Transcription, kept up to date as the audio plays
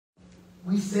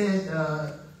we said,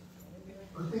 I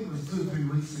think it was 2 or 3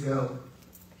 weeks ago,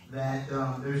 that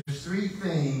there's 3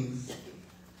 things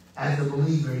as a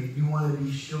believer you want to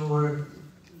be sure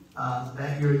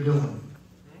that you're doing.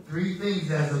 3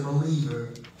 things as a believer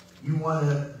you want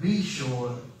to be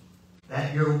sure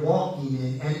that you're walking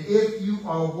in. And if you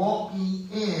are walking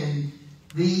in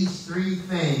these 3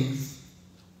 things,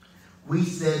 we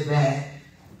said that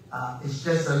it's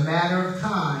just a matter of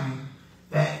time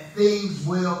that things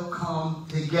will come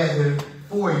together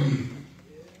for you.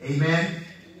 Amen?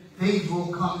 Things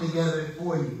will come together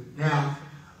for you. Now,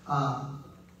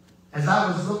 as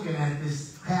I was looking at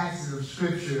this passage of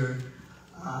Scripture,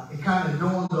 it kind of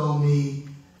dawned on me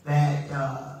that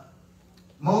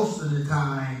most of the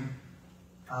time,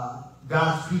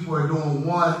 God's people are doing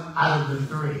 1 out of the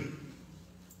 3.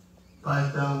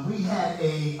 But we had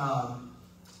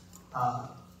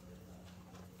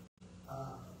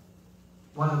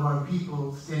one of our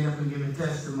people stand up and give a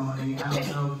testimony. I don't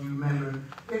know if you remember,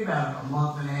 maybe about a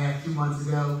month and a half, 2 months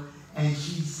ago, and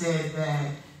she said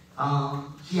that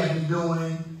she had been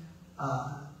doing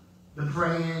the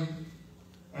praying,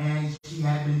 and she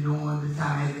had been doing the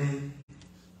tithing.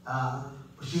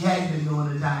 She hadn't been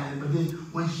doing the tithing, but then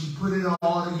when she put it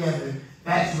all together,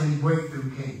 that's when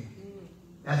breakthrough came.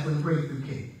 That's when breakthrough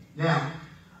came. Now,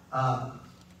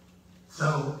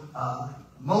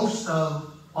 most of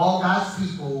all God's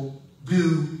people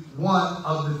do 1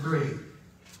 of the 3.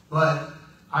 But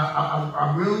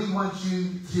I really want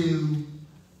you to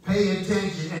pay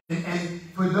attention. And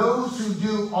for those who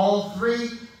do all 3,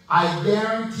 I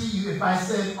guarantee you, if I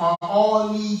said, are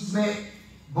all needs met,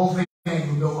 both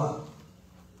hands will go up.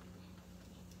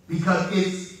 Because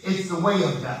it's the way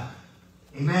of God.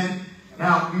 Amen?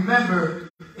 Now, remember,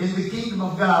 in the kingdom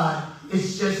of God,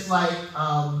 it's just like,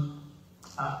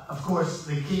 of course,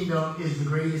 the kingdom is the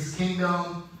greatest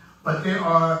kingdom, but there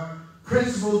are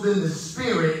principles in the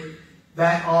spirit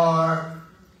that are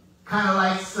kind of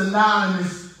like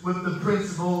synonymous with the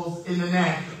principles in the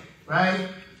natural, right?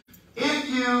 If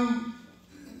you,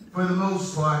 for the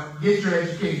most part, get your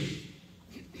education,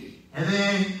 and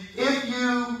then if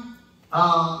you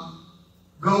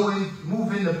go and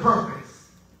move into purpose,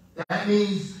 that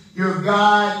means your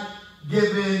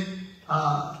God-given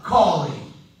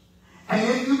calling. And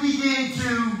if you begin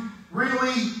to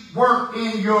really work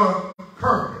in your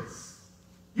purpose,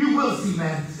 you will see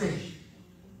manifestation.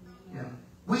 You know,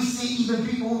 we see even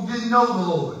people who didn't know the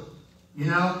Lord, you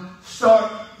know,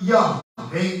 start young.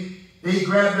 They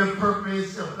grab their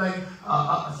purpose, like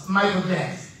Michael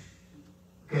Jackson.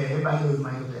 Okay, everybody knows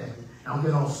Michael Jackson. I don't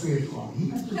get all spiritual on me.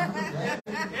 He mentioned Michael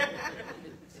Jackson.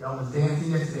 Y'all was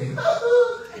dancing yesterday.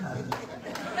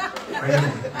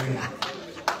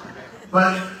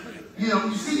 But, you know,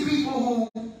 you see people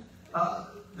who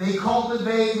they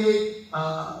cultivated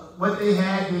what they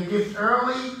had, their gift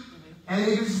early, and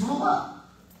it just blew up.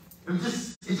 It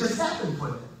just happened for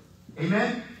them.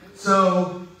 Amen?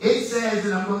 So it says,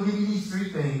 and I'm going to give you these 3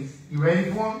 things. You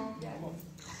ready for them? Yeah.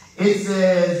 It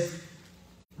says,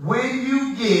 when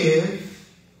you give,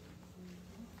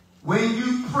 when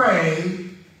you pray,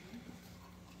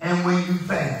 and when you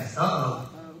fast. Uh-oh.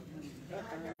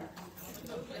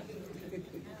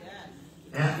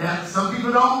 Now, some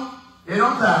people don't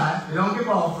tithe, they don't give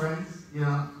offerings, you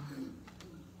know.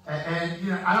 And you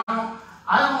know,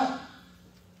 I don't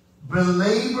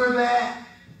belabor that,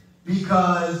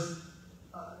 because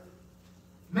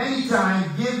many times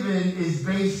giving is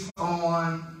based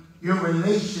on your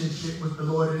relationship with the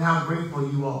Lord and how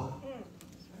grateful you are.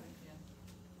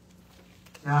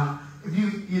 Now, if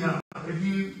you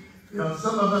know,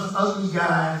 some of us ugly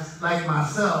guys like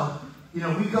myself, you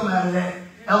know, we come out of that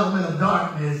element of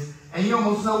darkness, and you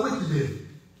almost know what to do.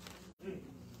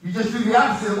 You just do the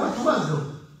opposite of what you was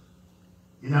doing.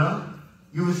 You know?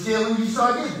 You were stealing, you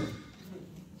start giving.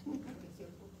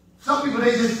 Some people,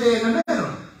 they just stay in the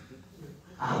middle.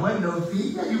 I wasn't no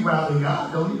thief. Yeah, you robbing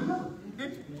God, don't even know.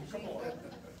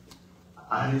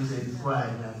 I didn't say this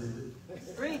quiet now, did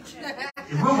it? Preach.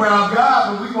 If we'll rob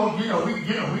God, but we won't, we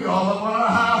all up on our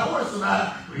high horse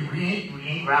about it. We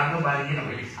ain't rob nobody,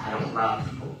 I don't rob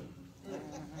people.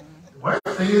 Worst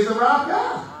thing is to rob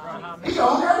God. He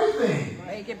owns everything.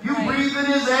 You breathing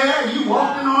his air, you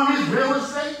walking on his real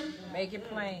estate. Make it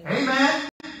plain. Amen.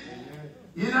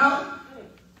 You know,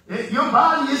 your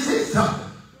body is his temple.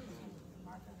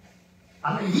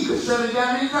 I mean, he could shut it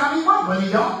down anytime he wants, but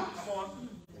he don't.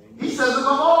 He says,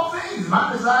 above all things,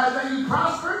 my desire is that you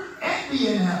prosper and be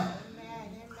in health.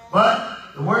 But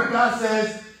the Word of God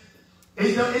says,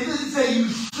 it didn't say you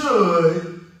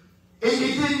should. It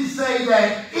didn't say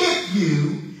that if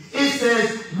you. It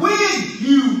says when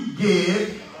you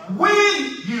give,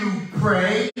 when you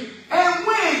pray, and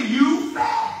when you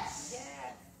fast.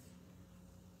 Yes.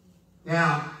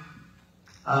 Now,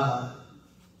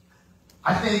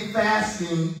 I think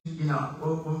fasting, you know,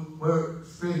 where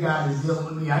Spirit of God is dealing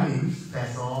with me, I mean, we used to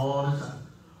fast all the time.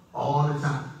 All the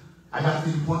time. I got to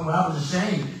the point where I was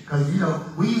ashamed because, you know,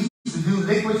 we used to do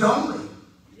liquids only.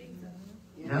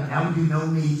 You know, now we do no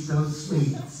meats, no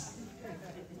sweets.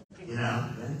 You know,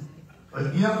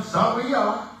 but, you know, start where you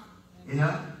are. You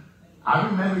know, I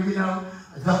remember, you know,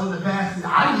 I told the pastor,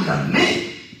 I need a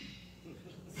minute.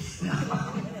 You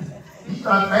know, you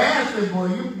start fasting, boy,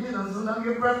 you know, sometimes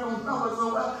your breath don't smell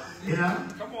so well. You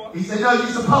know, he said, no, you're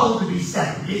supposed to be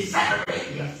separate. You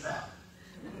separate yourself.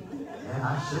 And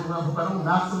I sure well hope I don't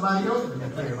knock somebody over in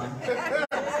that prayer like that.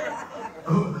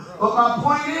 But my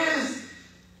point is,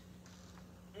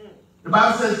 the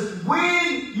Bible says,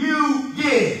 when you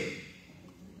give,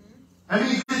 I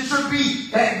mean, it should be,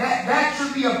 that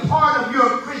should be a part of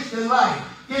your Christian life,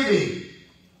 giving.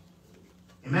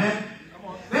 Amen?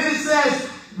 Then it says,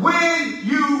 when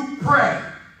you pray.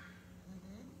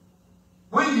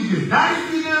 When you do. Not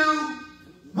if you do,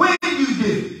 when you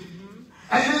do.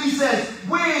 And then he says,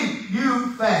 when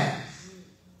you fast.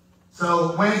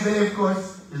 So Wednesday, of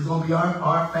course, is going to be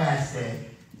our fast day.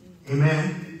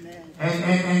 Amen.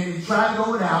 And try to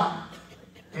go without.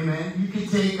 Amen. You can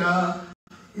take, you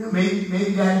know, maybe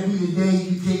that'll be the day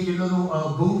you take your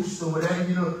little boost or whatever,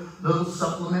 you know, little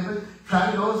supplement. But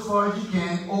try to go as far as you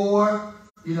can, or,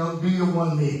 you know, do your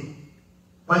one meal.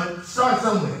 But start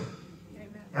somewhere.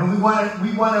 And we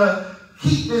want to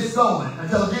keep this going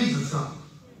until Jesus comes.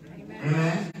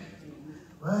 Amen.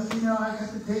 Well, you know, I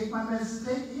got to take my medicine.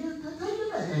 Take your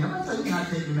medicine. I'm not telling you not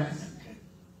to take your medicine.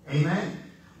 Amen.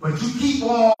 But you keep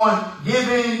on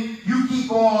giving. You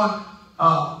keep on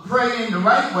praying the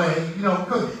right way. You know,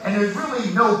 and there's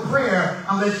really no prayer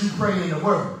unless you pray in the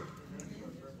Word.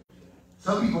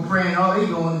 Some people praying, all they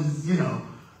doing is, you know,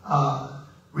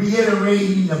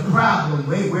 reiterating the problem.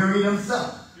 They weary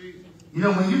themselves. You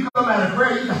know, when you come out of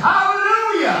prayer, you go,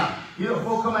 hallelujah. You know,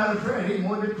 folks come out of prayer, they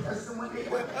more depressed than what they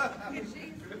were.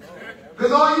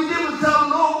 Because all you did was tell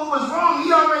the Lord what was wrong.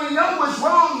 He already knows what's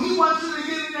wrong. He wants you to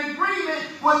get in agreement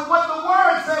with what the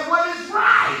Word said, what is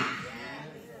right.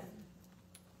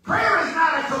 Prayer is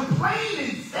not a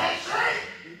complaining session.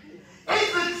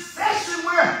 It's a session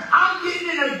where I'm getting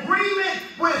in agreement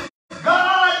with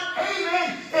God.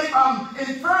 Amen. If I'm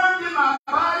infirmed in my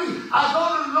body, I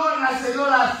go to the Lord and I say,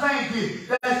 Lord, I thank you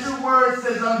that your word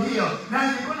says I'm healed.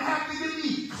 Now you're going to have to give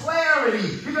me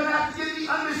clarity. You're going to have to give me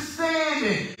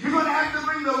understanding. You're going to have to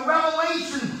bring the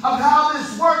revelation of how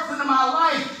this works into my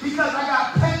life, because I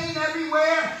got pain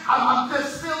everywhere. I'm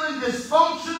just feeling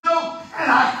dysfunctional and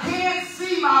I can't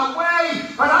see my way.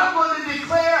 But I'm going to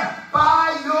declare,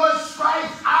 by your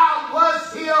stripes I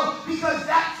was healed, because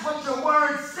that's what your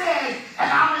word says,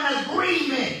 and I'm in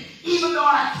agreement, even though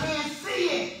I can't see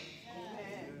it.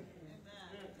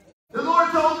 The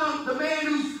Lord told the man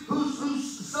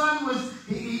whose son was,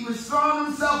 he was throwing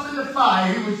himself in the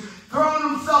fire. He was throwing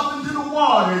himself into the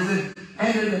waters.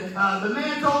 And the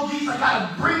man told Jesus, I got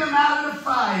to bring him out of the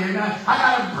fire. And I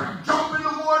got to jump in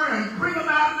the water and bring him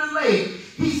out of the lake.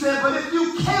 He said, but if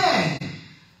you can,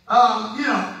 you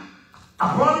know,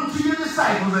 I brought him to your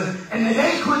disciples and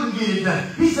they couldn't get it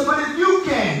done. He said, but if you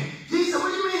can. Jesus said,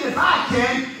 what do you mean if I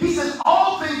can? He says,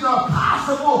 all things are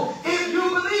possible if you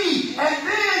believe. And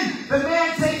then the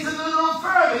man takes it a little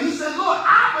further. He said, Lord,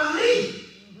 I believe.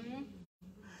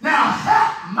 Now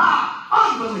help my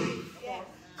unbelief.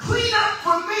 Clean up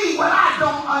for me what I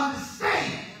don't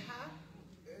understand.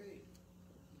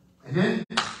 And then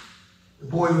the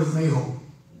boy was made whole.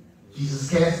 Jesus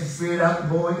cast the spirit out the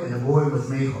boy, and the boy was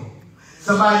made whole.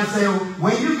 Somebody say,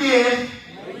 when you give.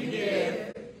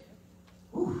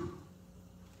 Ooh,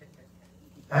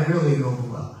 that really goes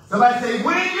well. Somebody say,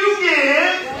 when you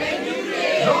give.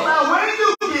 No matter when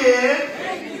you give.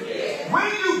 When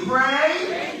you pray.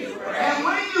 And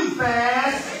when you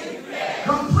fast.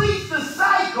 Complete the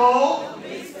cycle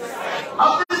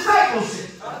of discipleship.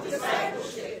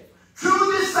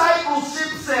 True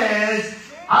discipleship says,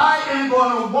 I am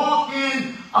going to walk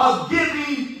in a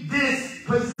giving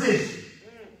disposition.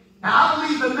 Now, I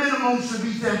believe the minimum should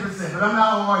be 10%, but I'm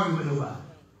not going to argue with nobody.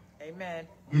 Amen.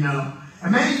 You know,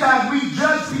 and many times we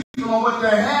judge people on what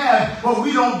they have, but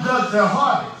we don't judge their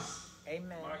harvest.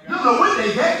 Amen. You don't know what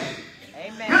they gave.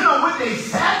 Amen. You don't know what they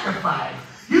sacrificed.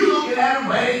 You looking at them,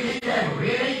 where they get that,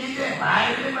 where they get that,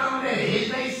 why did they over there,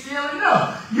 is they stealing?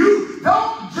 No. You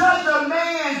don't judge a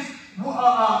man's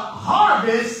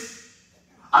harvest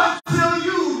until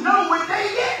you know what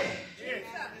they get.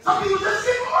 Some people just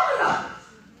get more than others.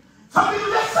 Some people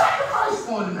just sacrifice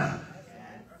more than others.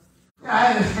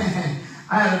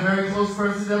 I had a very close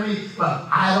person to me, but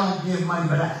I don't give money,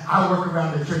 but I work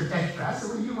around the church extra. I said,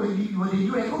 well, you ain't going to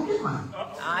get money.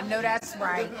 I know that's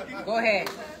right. Go ahead.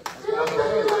 That's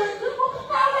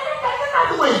not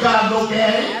the way God look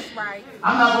at it. That's right.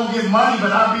 I'm not going to give money,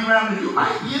 but I'll be around and you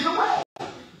might be in the way.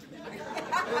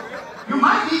 You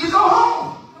might need to go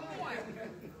home.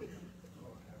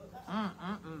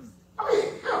 I mean,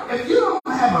 if you don't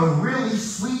have a really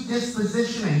sweet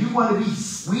disposition and you want to be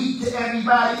sweet to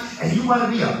everybody and you want to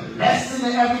be a blessing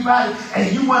to everybody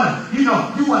and you want to,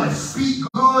 you want to speak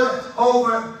good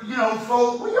over,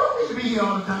 folks, well, you don't need to be here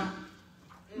all the time.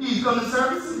 You need to go to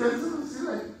service and then see you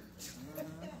later.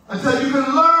 Until you can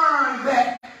learn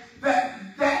that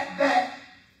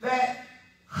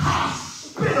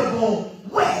hospitable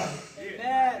way.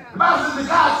 The Bible says that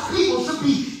God's people should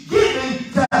be given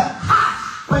to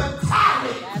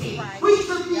hospitality. Right. We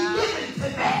should be given to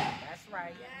that. That's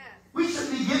right. We should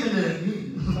be given to that.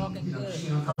 She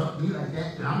don't talk to me like that.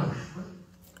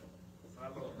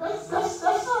 That's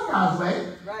not God's way.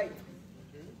 Right.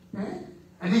 Yeah?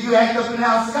 And then you act up in the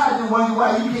house of God and wonder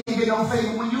why you can't get no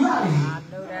favor when you out of here. I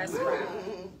know that's right.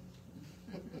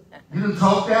 You done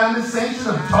talk down the saints, you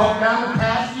done talk down the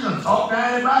pastor, you done talk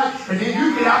down everybody, and then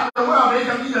you get out in the world, they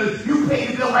come, you pay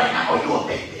the bill right now, or you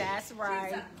offended. That's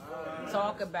right.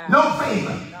 Talk about no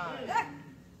favor.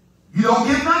 You don't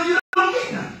get none, you don't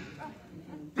get none.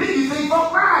 Then you think folk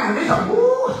crying, and they go,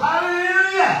 woo,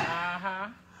 hallelujah.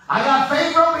 I got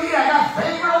favor over here, I got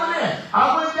favor over there. I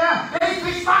went down, they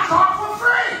fixed my car for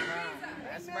free.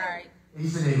 That's right. He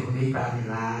said, they probably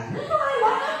lying.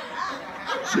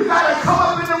 You gotta come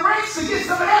up in the ranks to get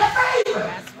some of that favor.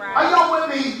 That's right. Are y'all with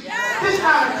me? Yeah. This is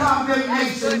not a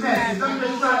condemnation message. I'm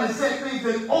just trying to set things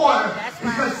in order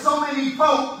because so many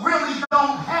folk really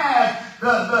don't have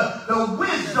the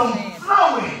wisdom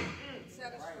flowing.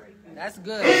 That's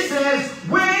good. It says,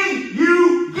 when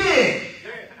you give.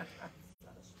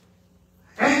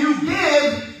 And you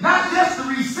give not just to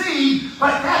receive,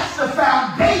 but that's the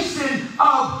foundation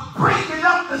of breaking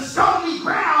up the stony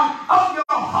ground of your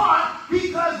heart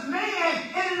because man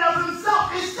in and of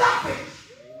himself is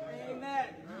selfish. Amen.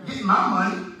 Getting my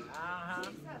money.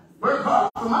 Work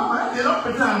hard for my money. I did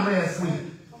overtime last week.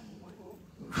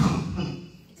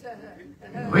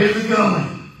 Where's it going?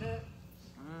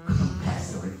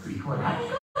 Pastor at 3/4. How many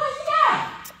dollars you got?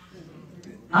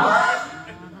 Huh?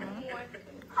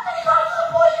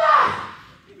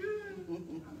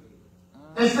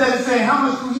 Instead of saying, how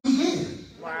much will he give?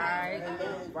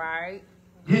 Right.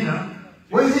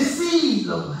 What does his seed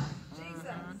look like?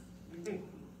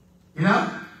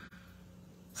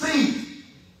 See,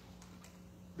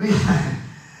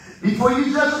 before you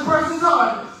judge a person's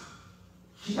harvest,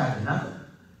 she got another.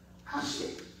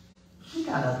 She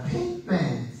got a pink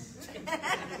Benz.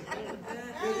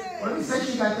 What do you say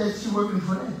she got that? She working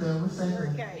for that, though. What's that?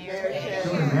 She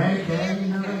was Mary Kay,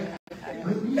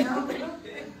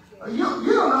 But you don't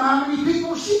know how many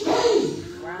people she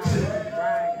gave.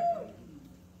 Right.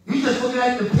 You just looking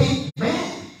at the pink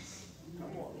bands.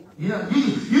 You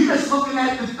just looking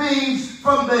at the things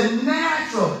from the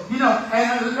natural.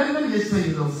 And let me just tell you a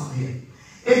little something here.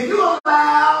 If you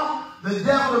allow the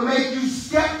devil to make you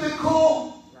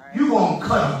skeptical, you're going to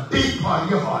cut a big part of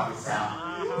your harvest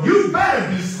out. You better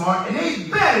be smart, and they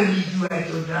better need you at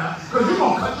your job, because you're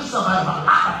going to cut yourself out of a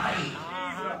lot of things.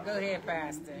 Go ahead,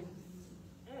 Pastor.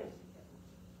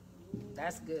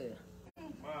 That's good.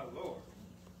 My Lord.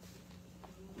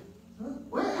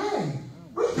 Well, hey,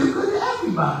 we do good to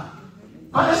everybody,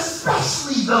 but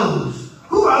especially those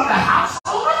who are of the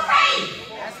household of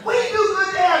faith. We do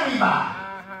good to everybody.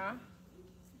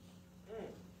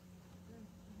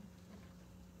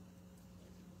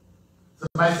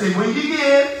 Somebody say, when you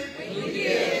give,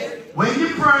 when you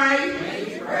pray,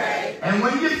 and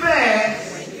when you fast,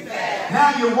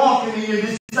 now you're walking in your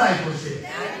discipleship.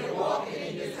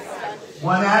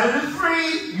 One out of the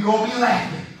three, you're going to be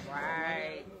lacking.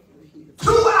 Right. 2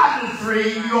 out of the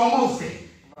 3, you almost hit.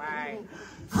 Right.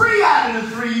 3 out of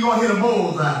the 3, you're going to hit a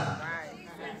bullseye. Right.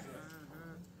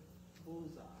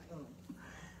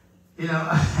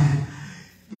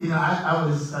 I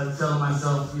was telling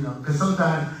myself, because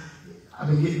sometimes I've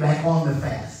been getting back on the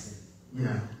fasting,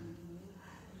 And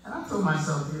I told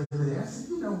myself the other day, I said,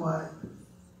 you know what?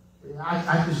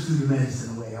 I just threw the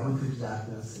medicine away. I went to the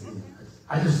doctor and I said,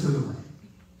 I just threw it away.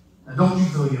 Now, don't you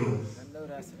throw yours. I know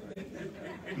that's right.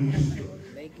 You keep yours.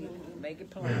 Make it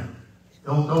plain.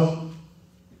 Don't.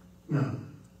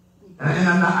 And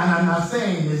I'm not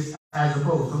saying this as a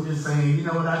boast. I'm just saying, you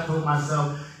know what? I told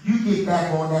myself, you get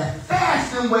back on that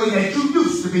fasting way that you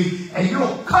used to be, and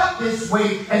you'll cut this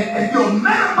weight, and your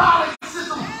metabolic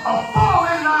system will fall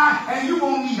in line, and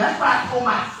That's what I told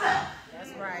myself.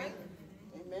 That's right.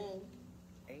 Amen.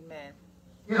 Amen.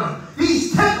 You know,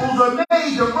 these temples are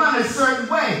made to run a certain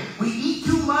way. We eat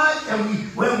too much, and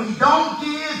when we don't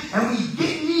give, and we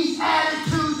get these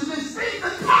attitudes, and these things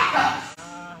attack us.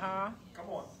 Come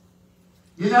on.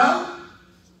 You know?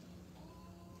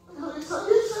 So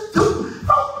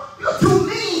you're too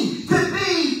mean to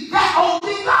be that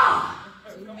only God.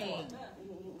 Too mean.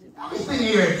 Everything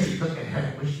irritates. Look at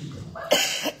her. What's she doing?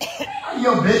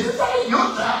 Your business. That ain't your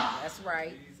job. That's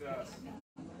right.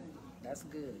 That's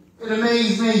good. It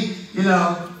amazed me, you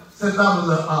know, since I was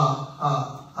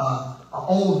an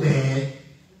old dad. It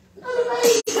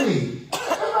amazed me.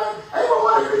 Everyone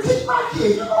wanted to critique my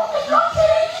kid. You know, your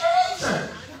kid ain't even in church.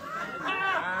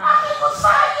 My kid was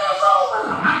 5 years old.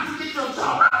 How did you get your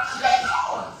job? How did you get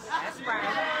yours? That's right.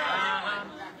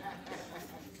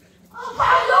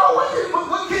 5 years old.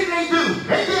 What can they do?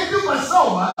 They can't do but so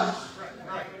much.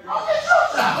 Go get your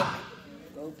job.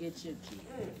 Go get your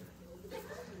kid.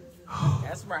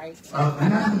 That's right. We're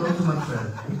not going to go too much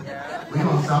further. We're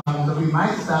going to stop. We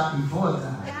might stop before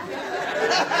time.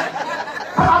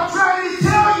 But I'm trying to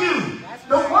tell you,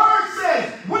 the word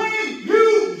says, when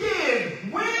you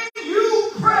give, when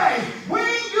you pray,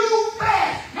 when you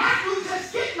fast, now you're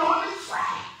just getting on the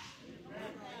track.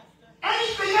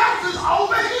 Anything else is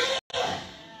over here.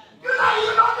 You're not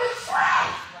even on this track.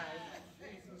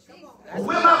 Well,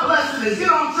 where my blessing is,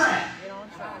 get on track. Get on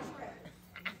track.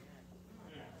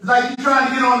 It's like you're trying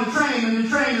to get on the train and the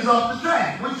train is off the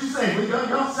track. What you say? Well, y'all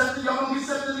gonna get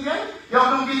separated together? Y'all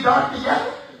gonna get dark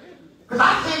together? Because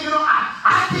I can't get on.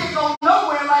 I can't go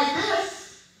nowhere like this.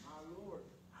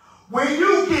 When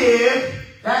you give,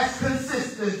 that's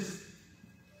consistency.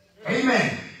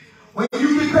 Amen. When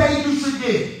you get paid, you should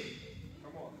give.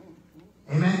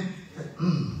 Amen.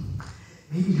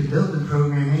 Maybe the building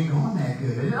program ain't going that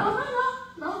good. No,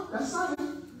 that's not it.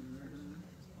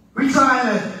 We're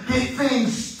trying to get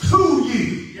things to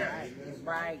you. That's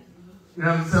right. You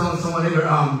know, I'm telling someone they were,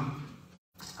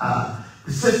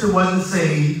 the sister wasn't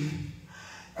saved,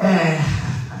 and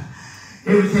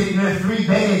they were taking their 3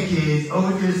 bad kids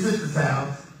over to his sister's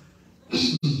house,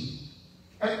 eating.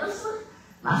 And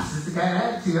my sister got an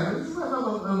attitude.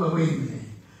 Wait a minute.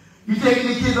 You taking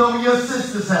the kids over to your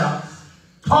sister's house,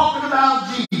 talking about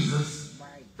Jesus,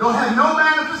 don't have no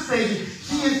manifestation.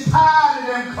 She is tired of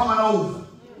them coming over.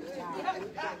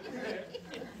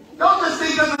 Don't just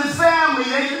think of his family.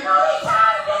 They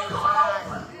tired of them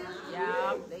coming over.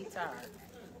 Yeah, they tired.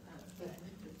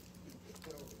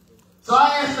 So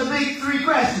I asked the big 3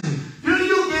 questions. Do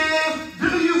you give? Do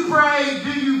you pray?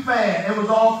 Do you fast? It was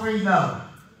all 3 no.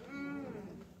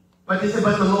 But they said,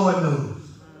 but the Lord knows.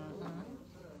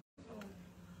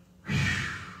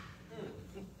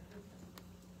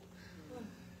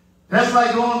 That's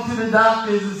like going to the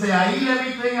doctors and say, I eat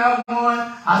everything I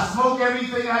want, I smoke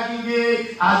everything I can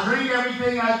get, I drink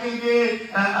everything I can get,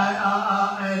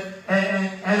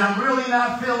 and I'm really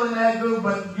not feeling that good,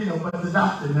 but the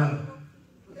doctor knows.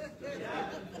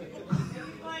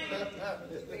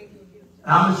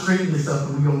 I'm going to straighten this up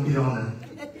and we're going to get on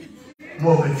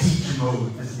more of a teacher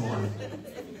mode this morning.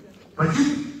 But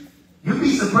you'd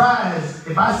be surprised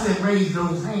if I said raise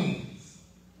those hands.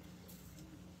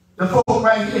 The folk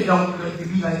right here don't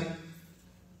be like,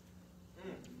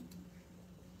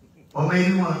 or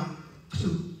maybe 1,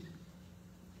 2.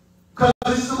 Because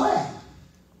it's the way.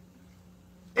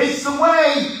 It's the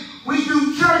way we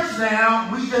do church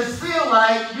now. We just feel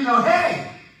like,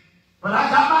 hey, but I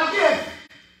got my gift.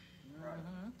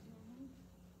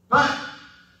 But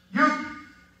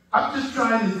I'm just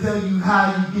trying to tell you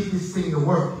how you get this thing to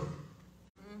work.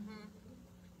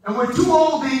 And we're too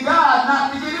old in God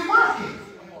not to get it working.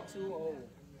 Too old.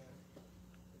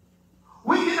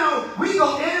 We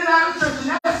go in and out of church,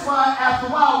 and that's why after a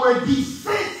while we're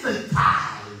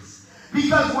desensitized.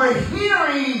 Because we're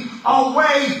hearing a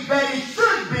way that it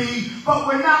should be, but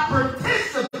we're not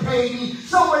participating,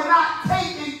 so we're not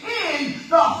taking in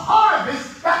the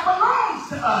harvest that belongs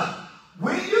to us.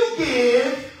 When you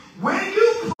give, when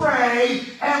you pray,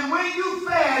 and when you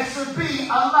fast should be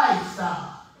a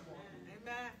lifestyle.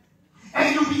 Amen.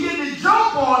 And you begin to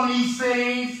jump on these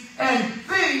things, and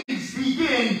things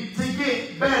begin to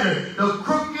get better. The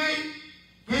crooked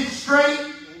get straight.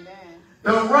 Amen.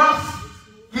 The rough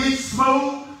get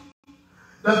smooth.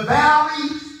 The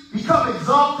valleys become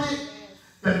exalted.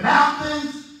 The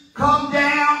mountains come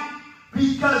down.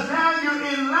 Because now you're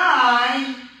in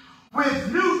line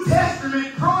with New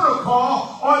Testament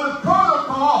protocol, or the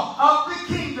protocol of the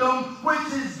kingdom, which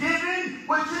is given,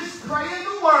 which is praying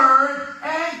the word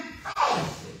and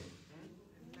fasting.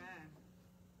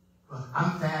 Well,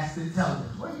 I'm fasting, tell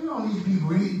us. Well, you don't need to be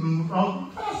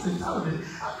fasting television.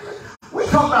 We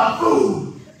talk about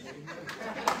food.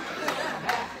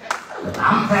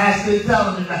 I'm fasting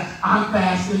television. I'm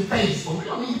fasting Facebook. We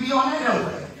don't need to be on that no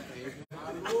way.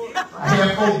 I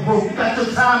have folk broke. You got your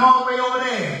time all the way over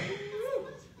there.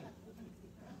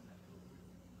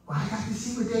 Well, I got to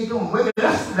see what they're doing. Well,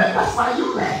 that's why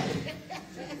you laughing.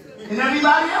 And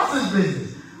everybody else's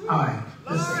business. All right.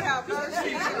 Listen.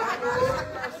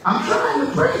 I'm trying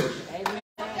to preach.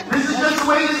 This is just the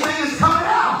way this thing is coming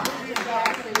out.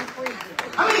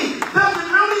 I mean, does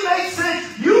it really make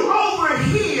sense? You over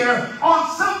here on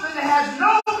something that has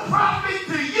no profit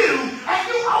to you, and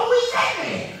you always in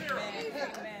there.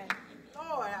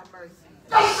 Lord have mercy.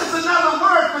 That's just another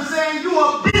word for saying you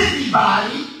a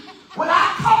busybody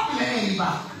without talking to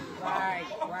anybody. Right.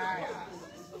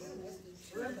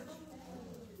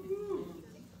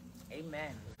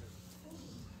 Amen.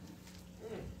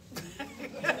 Thank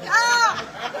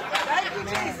you,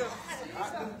 Jesus.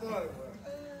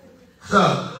 So,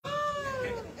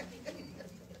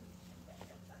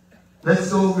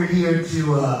 let's go over here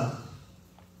to,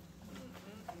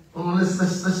 let's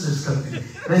just come to it.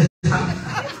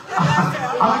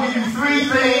 I'm going to give you 3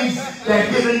 things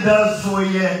that giving does for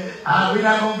you. We're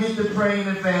not going to get to praying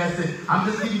and fasting. I'm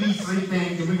just giving you these 3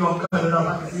 things, and we're going to cut it off.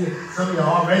 I can see some of you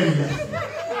are already there.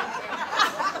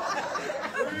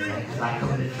 I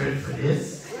come to church for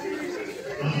this.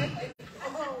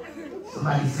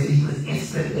 Somebody said he was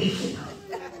inspirational.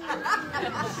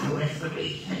 There's no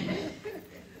inspiration.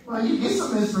 Well, you get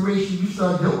some inspiration, you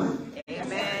start doing.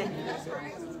 Amen.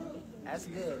 That's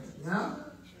good. You know?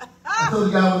 I told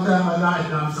the guy one time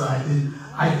I'm sorry,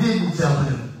 I didn't tell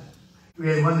him. We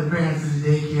had one of the parents in the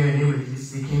daycare, and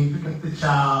they came to pick up the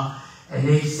child, and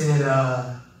they said,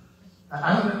 I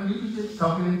don't know, we were just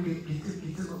talking,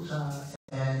 get the little child.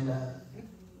 And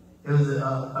it was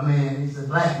a man, he's a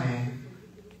black man,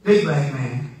 big black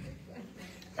man.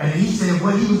 And he said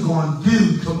what he was going to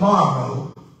do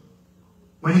tomorrow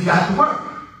when he got to work. And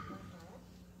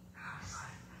I was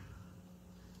like,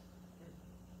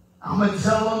 I'm going to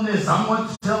tell him this, I'm going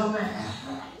to tell him that.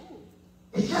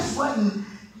 It just wasn't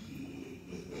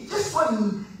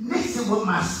mixing with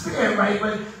my spirit, right?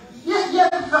 But you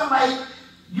ever felt like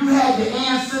you had the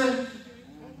answer,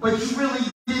 but you really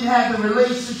didn't have the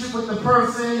relationship with the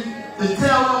person to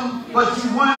tell them what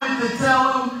you wanted to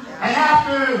tell them, and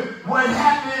after what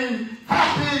happened,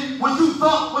 what you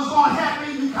thought was going to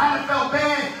happen, you kind of felt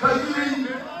bad because you didn't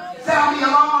sound the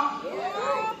alarm.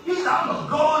 He said, I'm going to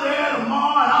go there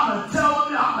tomorrow, and I'm going to tell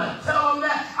them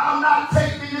that, I'm not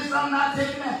taking this, I'm not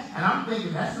taking that. And I'm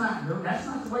thinking, that's not the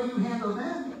way you handle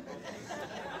them.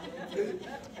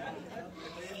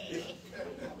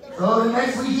 So the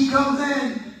next week he comes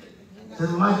in,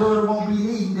 says, my daughter won't be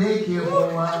needing daycare for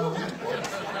a while.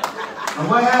 And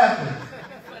what happened?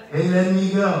 They let me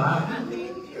go.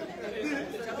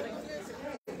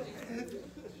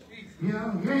 You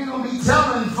know, you ain't going to be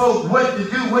telling folk what to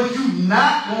do, what you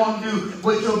not going to do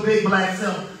with your big black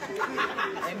self.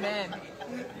 Amen.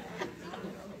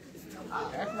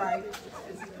 That's right.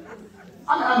 I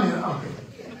mean, okay.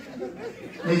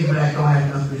 Maybe black don't have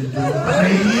nothing to do, but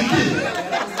maybe you do.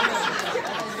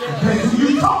 Depends who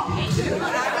you talking to.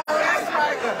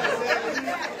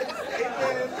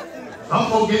 Some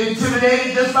folks get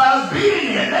intimidated just by us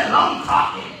being there, let alone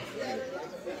talking.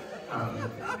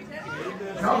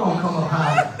 Y'all gonna come up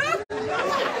high.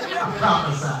 I'm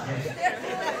prophesying.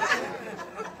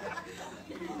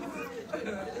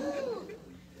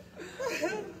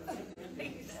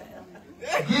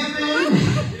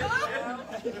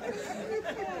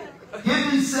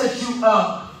 Giving sets you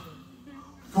up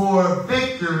for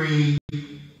victory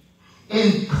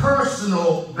in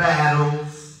personal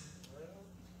battles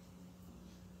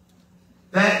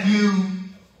that you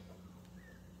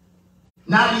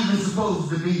not even supposed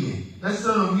to be in. Let's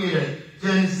turn over here to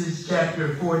Genesis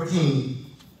chapter 14.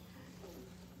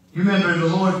 You remember the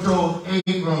Lord told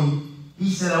Abram,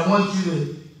 he said, I want you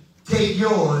to take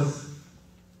yours.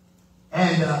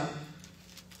 And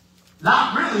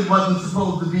Lot really wasn't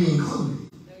supposed to be included.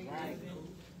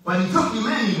 But he took him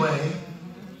anyway.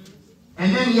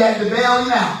 And then he had to bail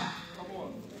him out.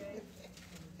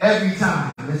 Every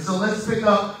time. And so let's pick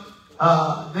up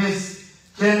this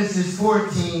Genesis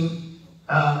 14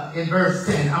 in verse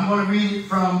 10. I'm going to read it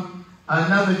from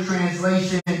another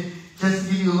translation just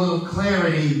to give you a little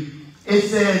clarity. It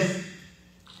says,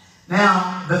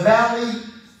 now the valley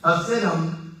of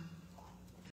Siddim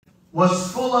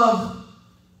was full of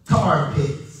tar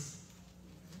pits.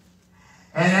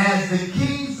 And as the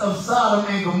kings of Sodom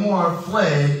and Gomorrah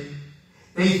fled,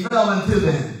 they fell into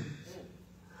them.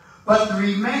 But the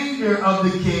remainder of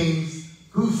the kings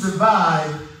who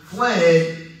survived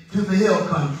fled to the hill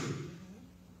country.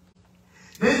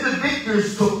 Then the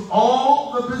victors took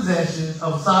all the possessions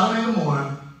of Sodom and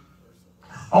Gomorrah,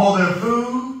 all their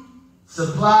food,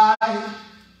 supply,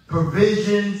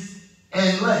 provisions,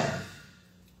 and left.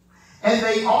 And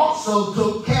they also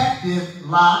took captive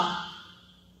Lot,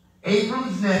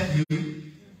 Abram's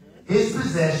nephew, his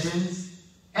possessions,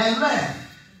 and left,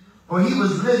 for he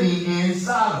was living in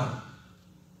Sodom.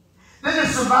 Then a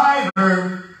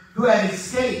survivor who had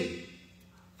escaped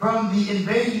from the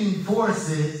invading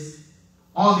forces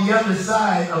on the other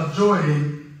side of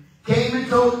Jordan came and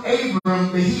told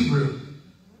Abram the Hebrew.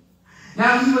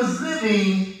 Now he was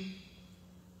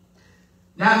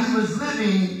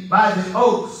living by the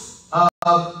oaks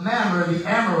of Mamre the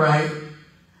Amorite,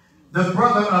 the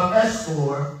brother of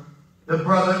Eshcol, the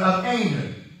brother of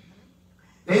Aner.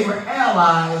 They were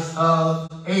allies of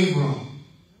Abram.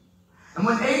 And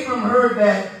when Abram heard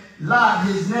that Lot,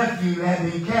 his nephew,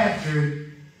 had been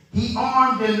captured, he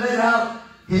armed and led out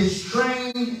his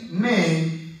trained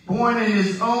men born in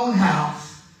his own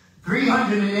house,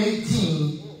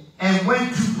 318, and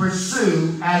went to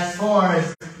pursue as far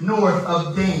as north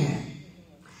of Dan.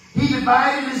 He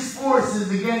divided his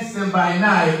forces against them by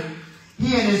night,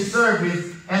 he and his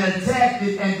servants, and attacked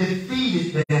it and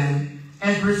defeated them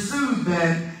and pursued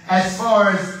them as far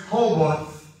as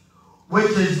Hoboth,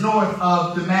 which is north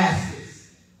of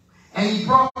Damascus. And he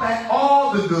brought back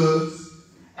all the goods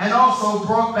and also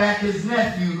brought back his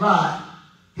nephew Lot,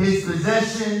 his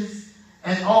possessions,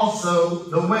 and also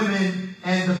the women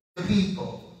and the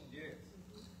people.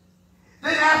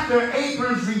 Then after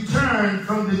Abram's return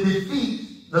from the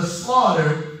defeat, the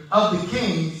slaughter of the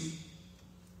kings,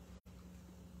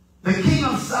 the king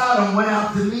of Sodom went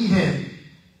out to meet him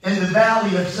in the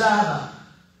valley of Shalom,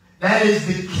 that is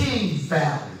the king's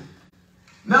valley.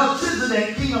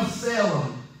 Melchizedek, king of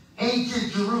Salem,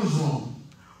 ancient Jerusalem,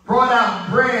 brought out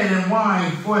bread and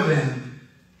wine for them.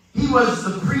 He was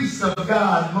the priest of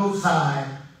God Most High.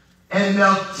 And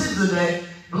Melchizedek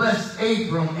blessed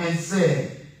Abram and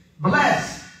said,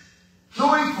 "Blessed,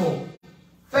 joyful,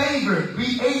 favored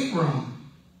be Abram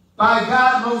by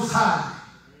God Most High,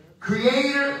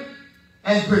 creator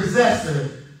and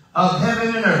possessor of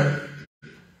heaven and earth.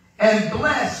 And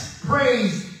bless,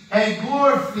 praise, and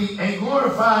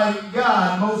glorify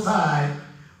God Most High,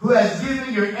 who has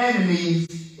given your enemies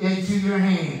into your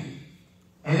hand."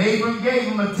 And Abram gave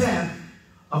him a tenth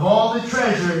of all the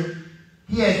treasure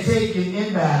he had taken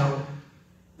in battle.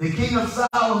 The king of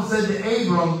Sodom said to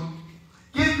Abram,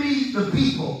 "Give me the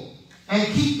people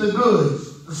and keep the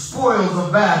goods, the spoils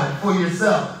of battle for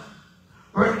yourself."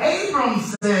 For Abram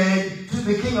said to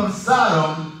the king of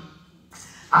Sodom,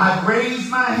 "I've raised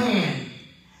my hand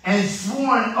and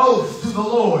sworn oath to the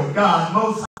Lord God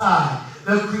Most High,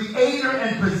 the creator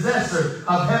and possessor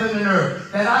of heaven and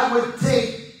earth, that I would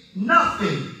take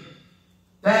nothing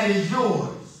that is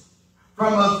yours,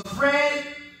 from a thread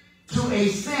to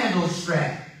a sandal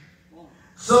strap,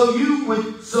 so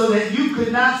that you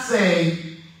could not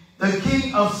say, the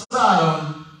king of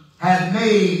Sodom had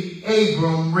made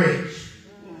Abram rich.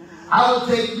 I will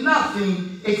take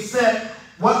nothing except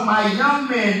what my young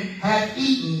men have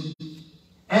eaten,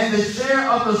 and the share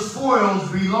of the spoils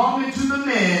belonging to the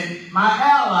men, my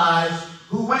allies,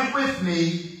 who went with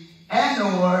me,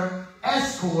 Anor,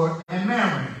 Eshcol, and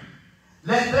Mamre.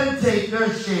 Let them take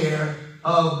their share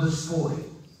of the spoils."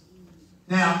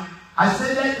 Now, I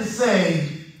said that to say,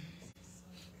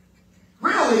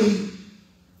 really,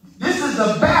 this is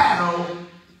a battle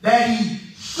that he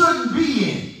shouldn't be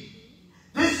in.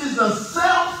 This is a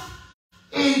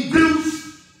self-induced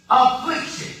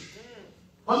affliction.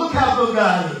 Well, look how good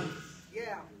God is.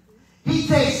 Yeah. He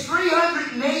takes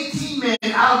 318 men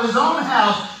out of his own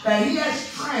house that he has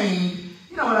trained.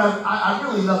 You know what, I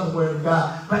really love the Word of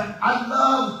God, but I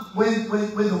love when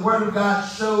the Word of God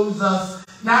shows us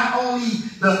not only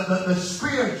the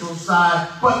spiritual side,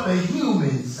 but the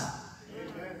human side.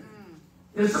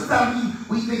 And sometimes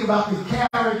we think about the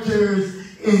characters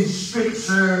in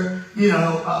Scripture,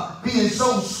 being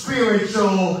so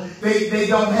spiritual, they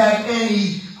don't have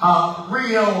any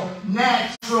real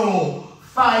natural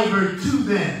fiber to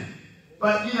them.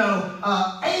 But,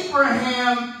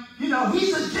 Abraham,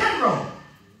 he's a general.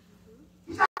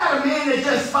 He's not a man that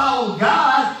just followed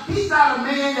God. He's not a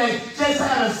man that just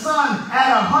had a son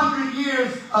at 100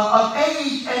 years of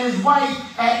age and his wife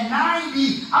at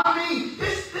 90. I mean,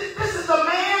 this is a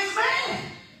man's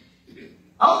man.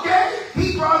 Okay?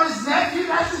 He brought his nephew.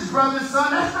 That's his brother's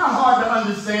son. That's not hard to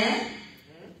understand.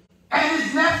 And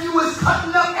his nephew was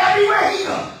cutting up everywhere he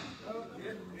goes.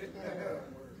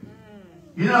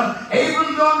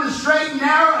 Abram's on the straight and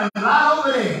narrow and Lot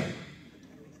over there.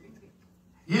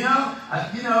 You know,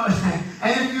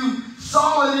 and if you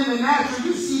saw it in the natural,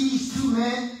 you see these two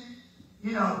men,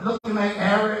 you know, looking like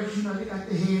Arabs. You know, they got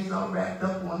their heads all wrapped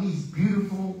up on these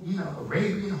beautiful, you know,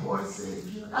 Arabian horses.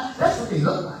 You know, that's what they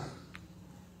look like.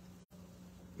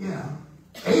 You know,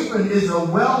 Abram is a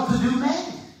well-to-do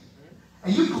man.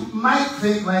 And you might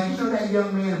think, like, you know, that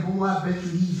young man, boy, I bet you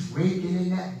he's raking in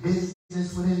that business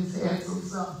with his hands or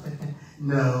something.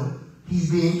 No,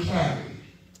 he's being carried.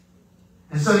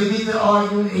 And so they get to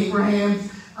arguing.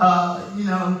 Abraham's, you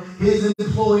know, his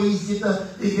employees get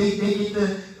they get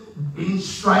to in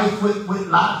strife with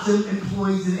lots of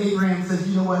employees. And Abraham says,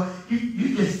 you know what,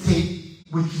 you just take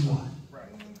what you want. Right.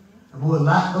 And boy,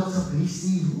 Lot looks up and he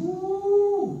sees,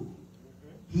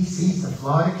 he sees the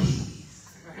Florida Keys.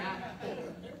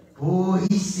 Boy,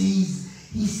 he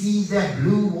sees that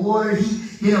blue water.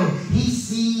 He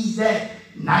sees that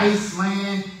nice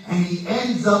land, and he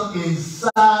ends up in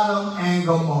Sodom and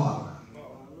Gomorrah.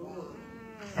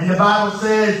 And the Bible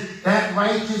says that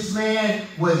righteous man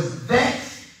was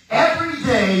vexed every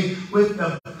day with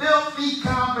the filthy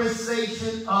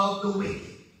conversation of the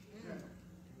wicked.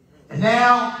 And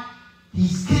now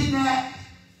he's kidnapped,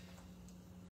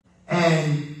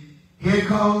 and here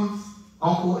comes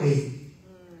Uncle Abe.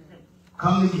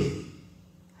 Come to get him.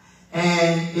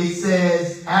 And it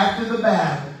says, after the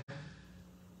battle,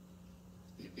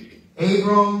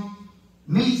 Abram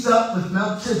meets up with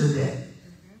Melchizedek,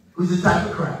 who's the type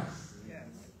of Christ. Yes.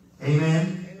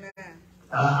 Amen. Amen.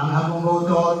 I'm not going to go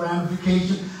through all the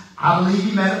ramifications. I believe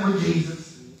he met up with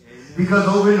Jesus. Because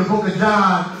over in the book of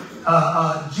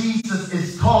John, Jesus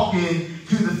is talking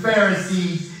to the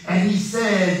Pharisees, and he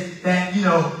says that, you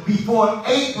know, before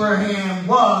Abraham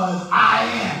was, I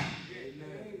am.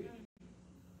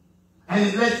 And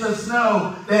it lets us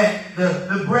know that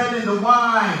the bread and the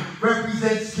wine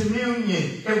represents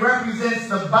communion. It represents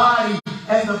the body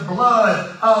and the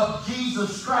blood of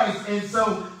Jesus Christ. And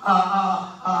so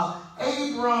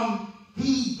Abram,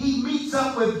 he meets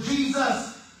up with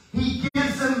Jesus. He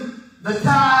gives him the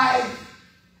tithe.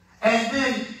 And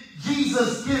then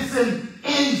Jesus gives him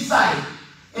insight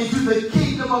into the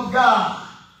kingdom of God.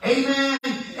 Amen.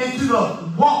 Into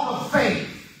the walk of faith.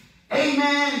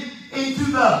 Amen.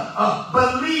 Into the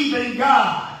believing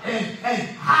God and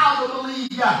how to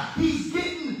believe God. He's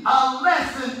getting a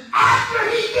lesson after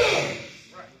he gives.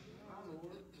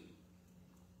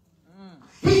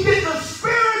 He gets a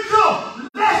spiritual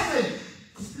lesson.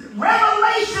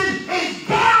 Revelation is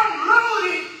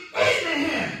downloaded into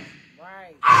him.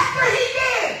 Right. After he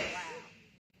gives.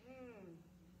 Wow.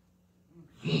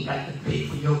 He ain't got to pay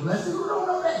for your blessing. Who don't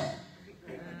know that?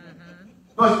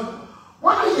 But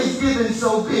why is giving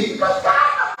so big? Because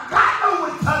God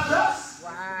would touch us.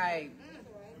 Right.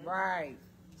 Right.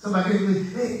 Somebody can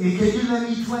you lend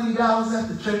me $20 at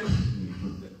the church?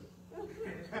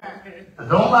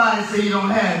 Don't lie and say you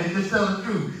don't have it. Just tell the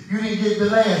truth. You didn't get the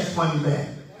last 20 back.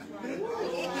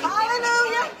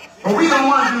 Hallelujah. But we don't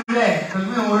want to do that because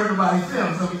we don't want everybody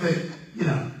film. So we say, you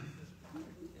know.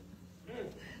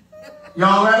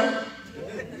 Y'all ready?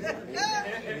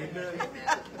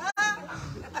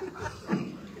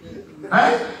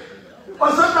 Right? Or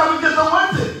sometimes we just don't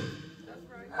want to.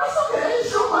 That's okay.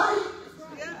 It's your money.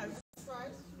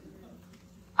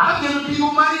 I'm giving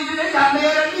people money and they got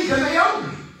mad at me because they owe me.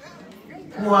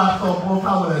 Boy, I thought, boy, if I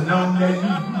would have known that,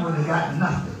 you would have got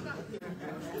nothing.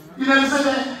 You never said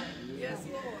that? Yes,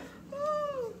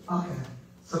 Lord. Okay.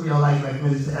 Some of y'all like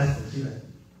Minister Esther. She like,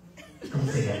 don't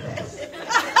say that fast.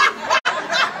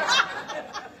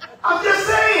 I'm just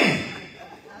saying.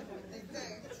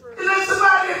 You let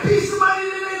somebody a piece of money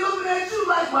and they looking at you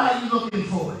like, why are you looking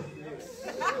for it?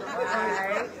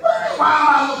 Why am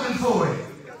I looking for it?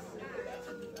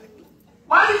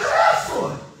 Why did you ask for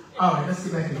it? All right, let's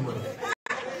get back in the word.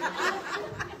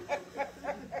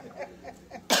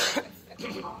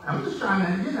 I'm just trying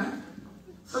to, you know,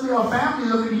 some of your family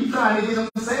looking at you trying to get them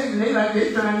saved, and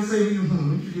they're trying to say, you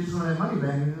should get some of that money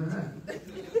back.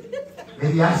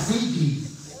 Maybe I see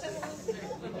Jesus.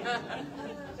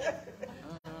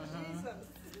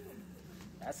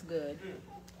 That's good.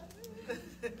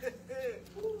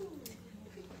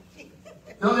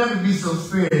 Don't ever be so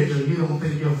spiritual you don't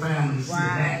think your family's seeing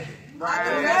that. Right.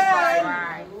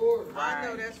 I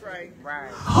know that's right.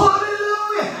 Right.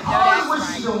 Hallelujah. That's What's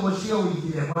right. she doing? What she always do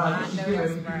that? Well, she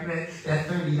giving that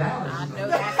 $30. I know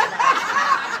that's right.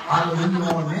 Hallelujah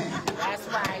on that. That's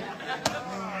right.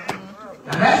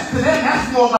 Now that's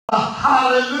more about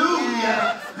hallelujah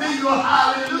than your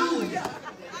hallelujah.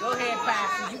 Go ahead,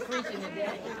 Pastor. You preaching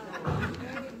today.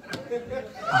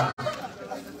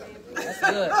 That's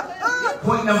good.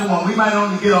 Point number one. We might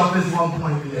only get off this one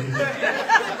point today.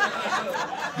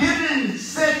 Giving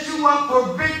says you up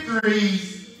for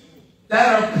victories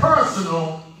that are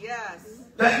personal,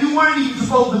 that you weren't even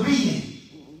supposed to be in.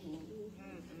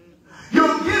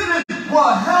 Your giving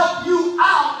will help you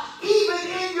out even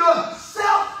in your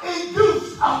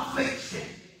self-induced affliction.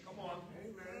 Come on.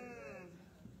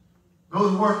 Go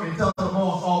to work and tell the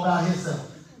boss all about himself.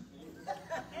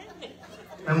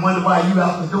 And wonder why you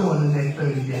out the door in the next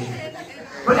 30 days.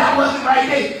 But that wasn't right.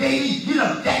 They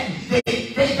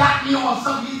got me on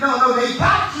something. No, they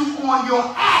got you on your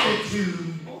attitude.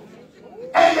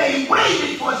 And they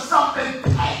waited for something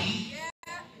paid.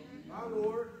 My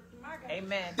Lord.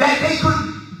 Amen. That they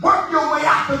could work your way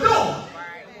out the door.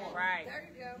 Right. There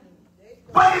you go.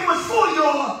 But it was for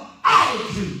your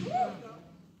attitude.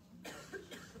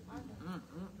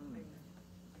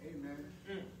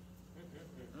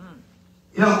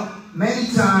 You know, many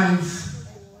times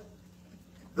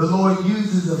the Lord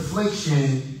uses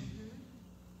affliction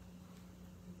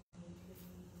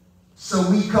so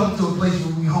we come to a place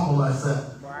where we humble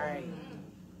ourselves. Right.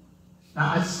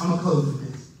 Now, I'm going to close with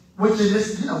this. Which is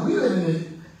this, you know, we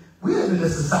live in a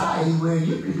society where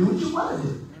you can do what you want to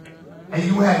do. And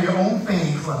you have your own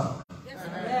fan club.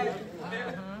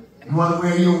 You want to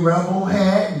wear your rebel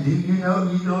hat and you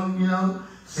know,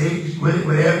 say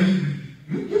whatever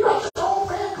you got your own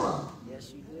fan club.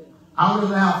 Yes, you do. I don't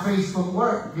know how Facebook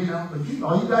work, you know, but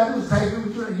all you gotta do is type in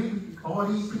what all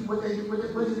these people, what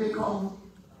do they call them?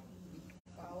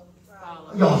 Follow.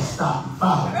 Y'all stop,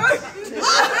 follow.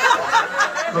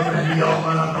 Looking at me, y'all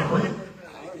run out the way.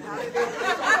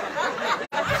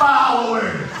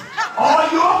 Followers. All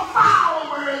your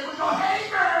followers will go, hey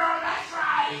girl, that's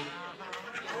right.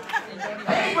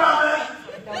 Hey brother,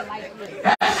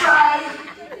 that's right.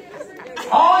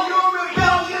 All your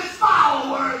rebellious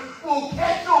followers will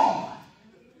catch on.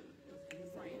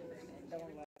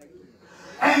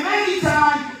 And many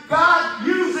times God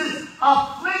uses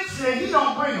affliction. He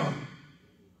don't bring them.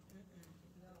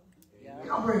 He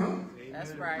don't bring them.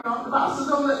 That's right. You know, the Bible says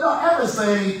don't ever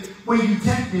say when you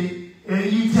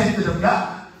tempted of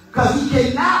God. Because he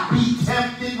cannot be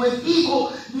tempted with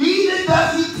evil, neither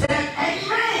does he tempt any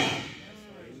man.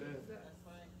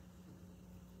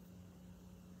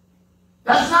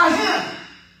 That's not him.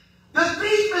 The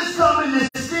thief is coming to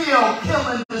steal, kill,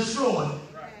 and destroy.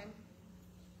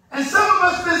 And some of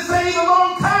us been saved a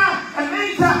long time, and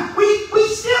many times we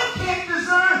still can't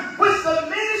discern what's the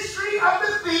ministry of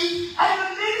the thief and the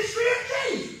ministry of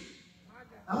Jesus.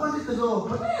 I wanted the Lord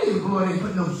put, hey, the Lord ain't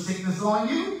put no sickness on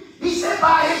you. He said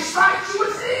by his stripes you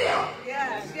was healed.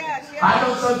 Yes. I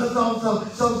know so.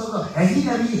 And he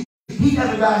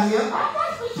never got healed.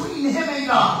 That's between him and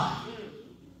God.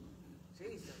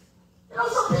 You know,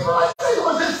 some people like say,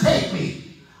 well, just take me.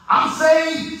 I'm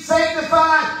saved,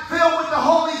 sanctified, filled with the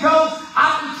Holy Ghost.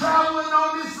 I've been traveling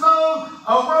on this road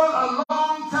a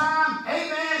long time.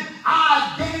 Amen.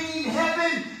 I gained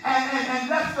heaven and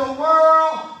left the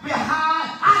world behind.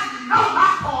 I know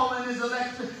my calling is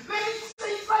election. Many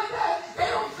things like that, they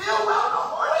don't feel well no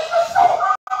more. They just go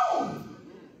wrong.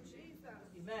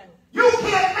 Amen. You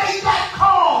can't make that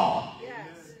call.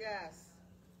 Yes.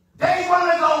 They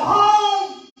want to go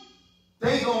home.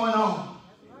 They going on.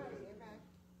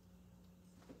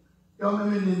 Y'all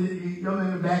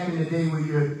remember back in the day when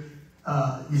your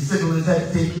siblings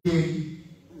had to take care of you?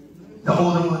 The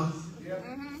older ones? Yeah.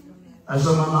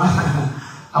 So I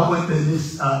went to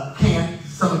this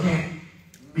summer camp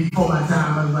before my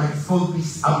time. I was like supposed to be,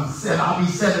 I'll be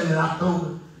 7 in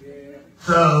October. Yeah.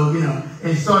 So, you know,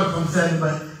 it started from 7,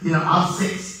 but, you know, I'm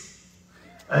 6.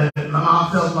 My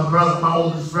mom tells my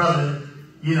oldest brother,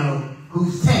 you know,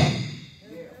 who's 10.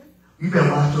 You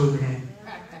better watch over him.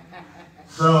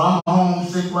 So I'm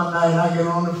homesick one night, and I get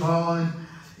on the phone,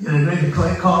 and make a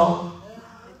click call.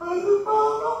 I said, Mom, I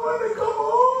want to come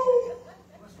home.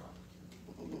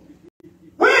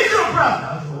 Where's your brother? I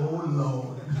said, oh,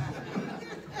 Lord.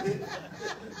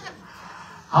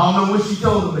 I don't know what she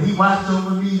told him, but he watched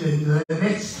over me the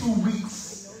next 2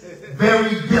 weeks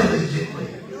very diligently.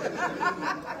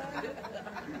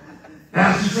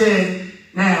 Now she said,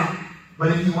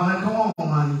 but if you want to come home,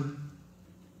 honey,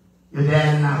 your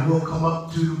dad and I will come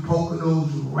up to the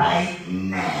Poconos right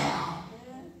now.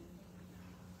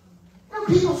 There are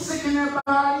people sick in their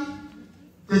body.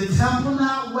 The temple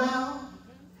not well.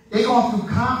 They going through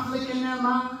conflict in their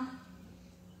mind.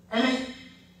 And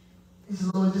they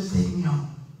said, Lord, just take me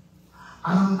home.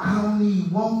 I don't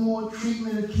need one more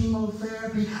treatment of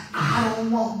chemotherapy. I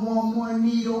don't want one more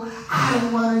needle. I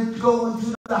don't want to go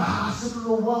into the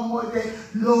hospital one more day.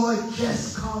 Lord,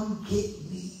 just come get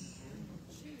me.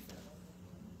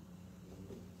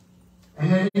 And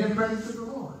they're in the presence of the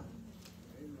Lord.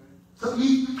 So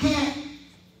you can't,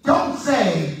 don't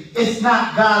say, it's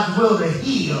not God's will to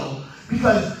heal.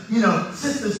 Because, you know,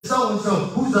 sister so-and-so,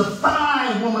 who's a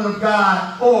fine woman of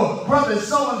God, or brother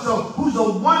so-and-so, who's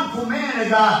a wonderful man of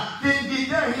God, didn't get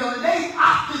their healing. They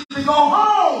opted to go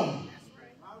home.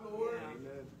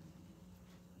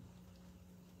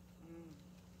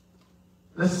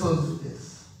 Let's close with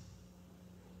this.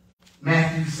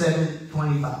 Matthew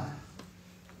 7:25.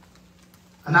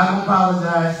 I'm not going to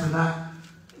apologize for not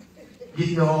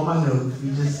getting to all my notes.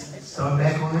 We just start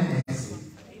back on that next week.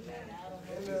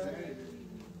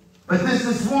 But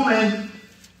this woman,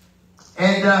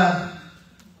 and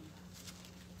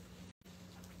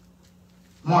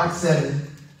Mark 7.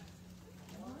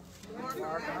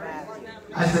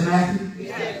 I said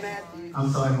Matthew?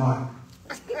 I'm sorry, Mark.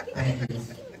 Thank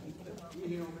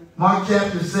you. Mark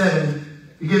chapter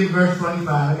 7, beginning verse 25.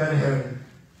 I got to hear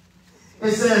it.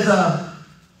 It says,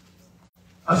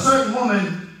 a certain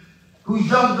woman whose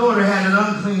young daughter had an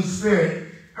unclean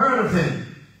spirit heard of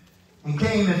him and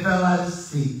came and fell at his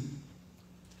feet.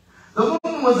 The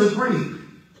woman was a Greek,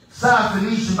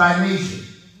 Syrophoenician by nation.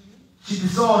 She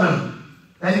besought him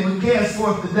that he would cast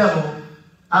forth the devil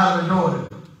out of her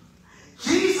daughter.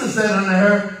 Jesus said unto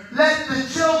her, let the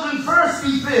children first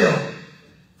be filled,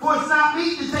 for it's not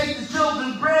meet to take the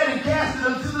children's bread and cast it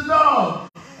unto the dogs.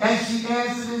 And she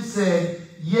answered and said,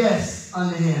 yes,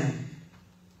 unto him.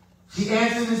 She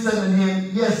answered and said unto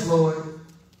him, yes, Lord.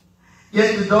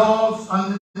 Yet the dogs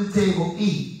under the table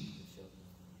eat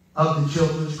of the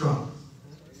children's crumbs.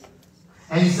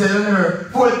 And he said unto her,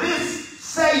 for this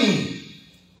saying,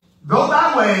 go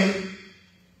thy way,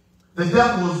 the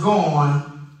devil is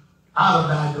gone out of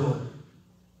thy daughter.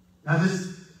 Now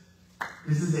this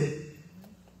is it.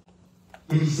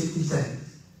 Give me 60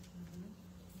 seconds.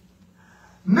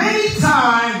 Many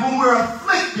times when we're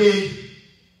afflicted,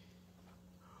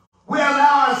 we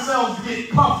allow ourselves to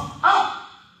get puffed up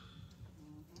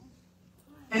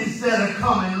instead of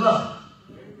coming low.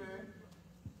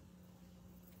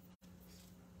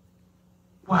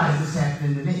 Why is this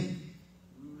happening to me?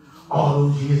 All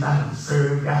those years I don't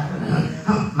serve God.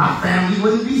 My family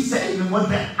wouldn't be saved. And what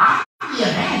that? I'd be an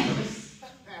evangelist.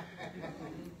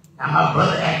 Now my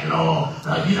brother acting all,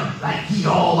 like he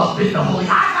all up in the holy. I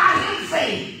got him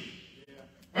saved.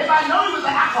 Everybody know he was an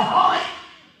alcoholic.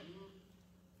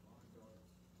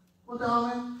 Well,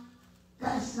 darling,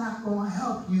 that's not going to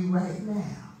help you right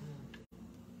now.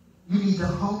 You need to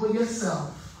humble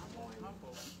yourself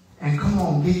and come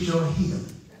on, get your healing.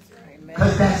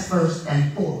 Because that's first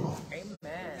and foremost.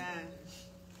 Amen.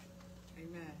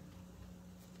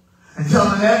 And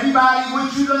telling everybody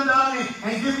what you done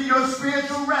and giving your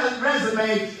spiritual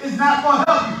resume is not going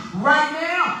to help you. Right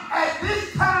now, at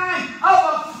this time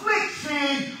of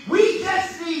affliction, we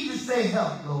just need to say,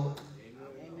 help, Lord.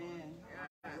 Amen.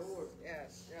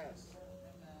 Yes.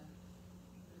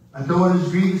 My daughter's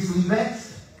grievously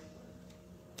vexed.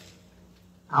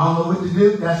 I don't know what to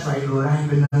do. That's right, Lord. I ain't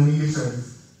been under your service.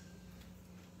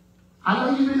 I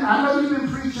know you've been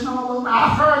preaching all over.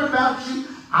 I've heard about you.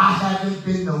 I haven't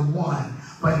been the one.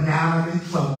 But now I'm in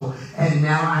trouble. And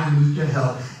now I need your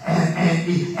help. And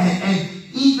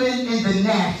even in the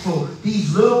natural,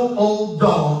 these little old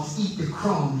dogs eat the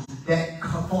crumbs that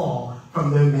fall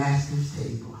from their master's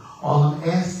table. All I'm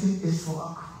asking is for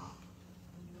a crumb.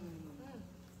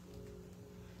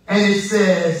 And it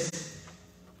says,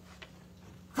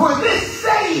 for this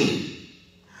saying.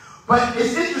 But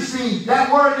it's interesting,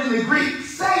 that word in the Greek,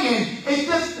 saying,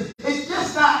 it's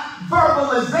just not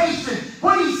verbalization.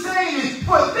 What he's saying is,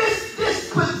 for this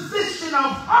disposition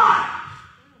of heart,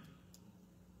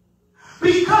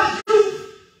 because you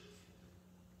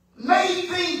made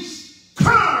things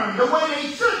turn the way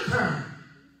they should turn,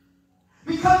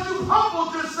 because you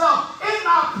humbled yourself in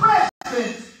my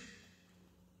presence,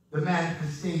 the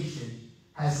manifestation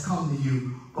has come to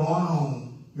you. Go on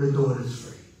home, your daughter's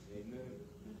free.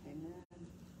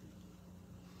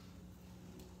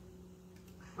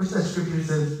 Which that scripture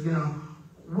says,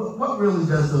 what really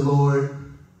does the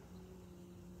Lord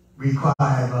require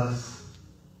of us?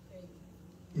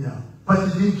 But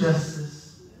to do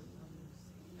justice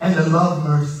and to love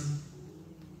mercy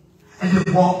and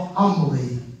to walk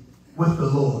humbly with the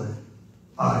Lord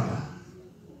our God.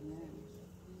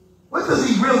 What does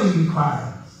he really require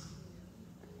of us?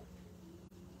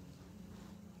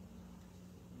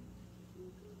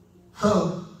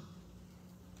 So,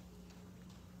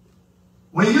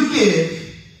 when you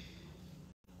give,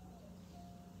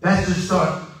 that should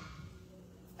start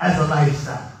as a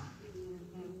lifestyle.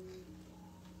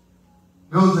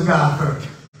 Goes to God first.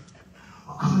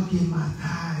 Well, I'm going to give my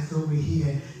tithes over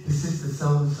here to sister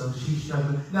so-and-so. She's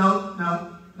struggling. No.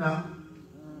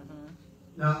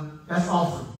 That's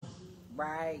offering.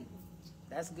 Right.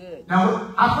 That's good.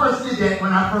 Now, I first did that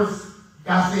when I first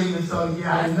got saved and started getting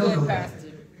out of the middle.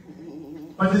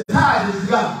 But the tithe is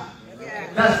God.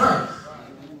 Yeah. That's first.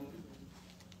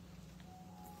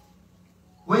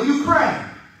 When you pray,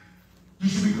 you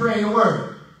should be praying the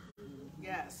word.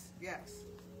 Yes. Yes.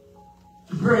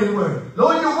 You pray the word.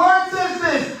 Lord, your word says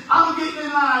this. I'm getting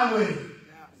in line with it.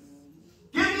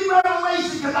 Give me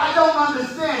revelation because I don't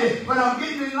understand it, but I'm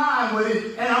getting in line with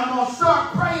it, and I'm going to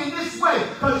start praying this way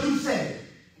because you said it.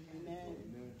 Amen.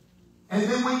 And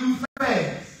then when you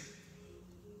fast,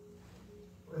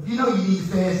 if you know you need to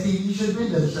fast, you should have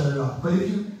been done to shut it off. But if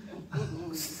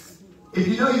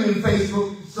you know you're in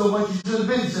Facebook so much, you should have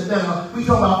been shut that off. We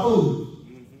talk about food.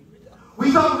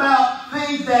 We talk about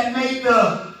things that make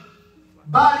the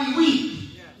body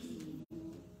weak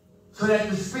so that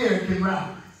the spirit can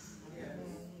rise.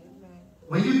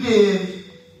 When you give,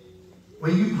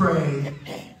 when you pray,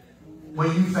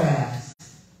 when you fast,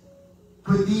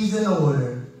 put these in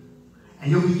order,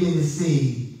 and you'll begin to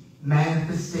see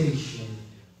manifestation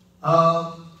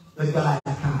of the God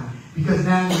kind. Because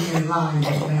now you're in line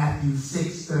with Matthew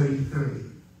 6:33.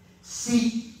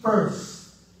 Seek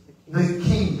first the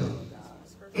kingdom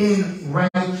in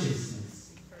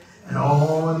righteousness, and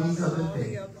all these other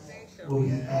things will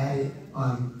be added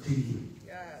unto you.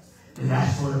 And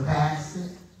that's for the pastor,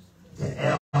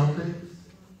 the elders,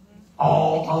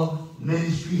 all of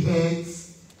ministry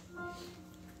heads.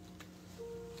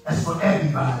 That's for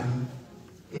everybody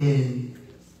in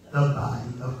the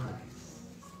body of Christ.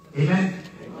 Amen?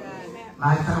 Amen.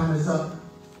 My time is up.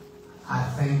 I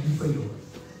thank you for yours.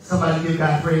 Somebody give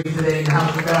God praise today in the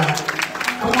house of God.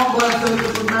 Come on, bless them.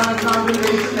 This is not a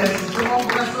congregation message. Come on,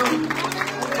 bless them.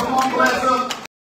 Come on, bless them.